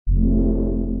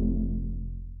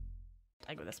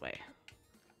this way.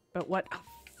 But what?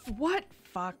 What?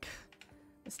 Fuck.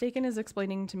 Mistaken is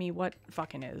explaining to me what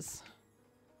fucking is.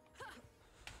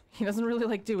 He doesn't really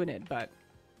like doing it, but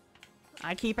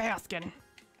I keep asking.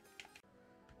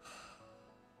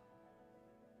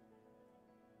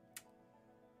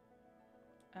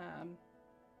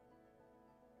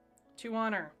 To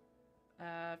honor.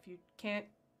 If you can't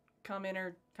come in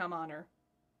her, come on her.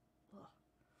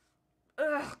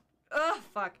 Ugh. Ugh,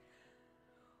 fuck.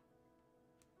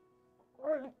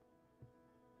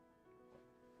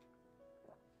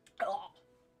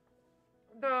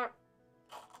 That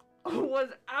was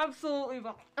absolutely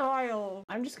vile.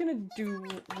 I'm just gonna do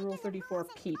Rule 34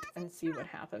 Pete and see what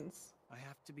happens. I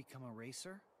have to become a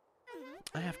racer?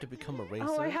 I have to become a racer?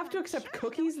 Oh, I have to accept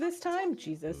cookies this time?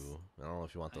 Jesus. Ooh, I don't know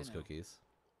if you want those cookies.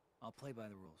 I'll play by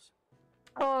the rules.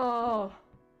 Oh.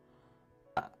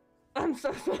 I'm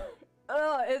so sorry.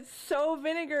 Oh, it's so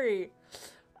vinegary.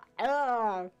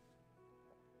 Ugh.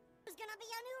 Who's gonna be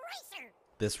a new racer?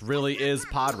 This really is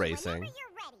pod racing. Whenever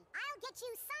you're ready, I'll get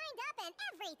you signed up and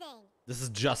everything. This is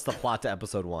just the plot to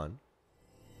episode 1.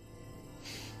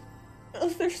 Oh,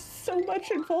 there's so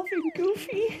much involving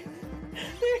Goofy.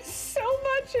 There's so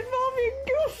much involving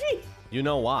Goofy. You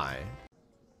know why?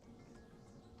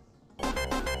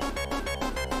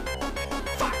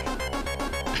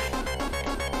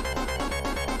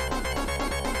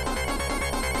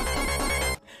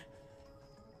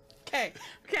 Okay,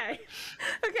 okay,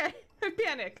 okay. I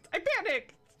panicked.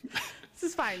 This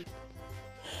is fine.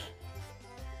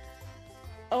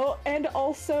 Oh, and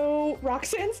also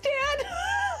Roxanne's dad.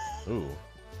 Ooh.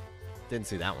 Didn't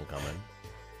see that one coming.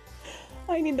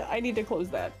 I need to close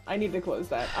that.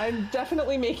 I'm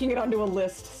definitely making it onto a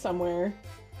list somewhere.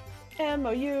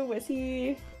 MOU with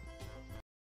he.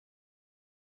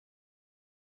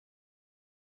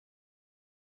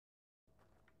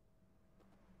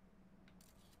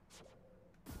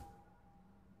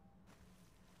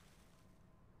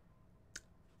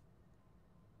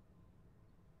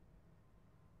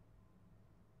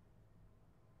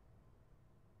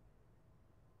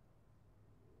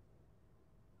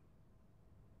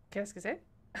 Qu'est-ce que c'est?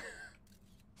 I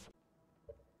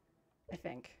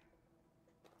think.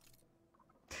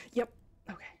 Yep.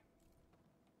 Okay.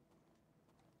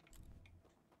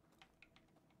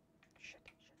 Shit.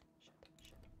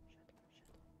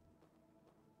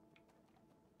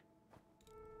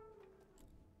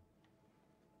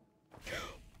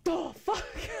 Oh, fuck!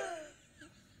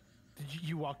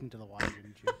 You walked into the water,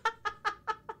 didn't you?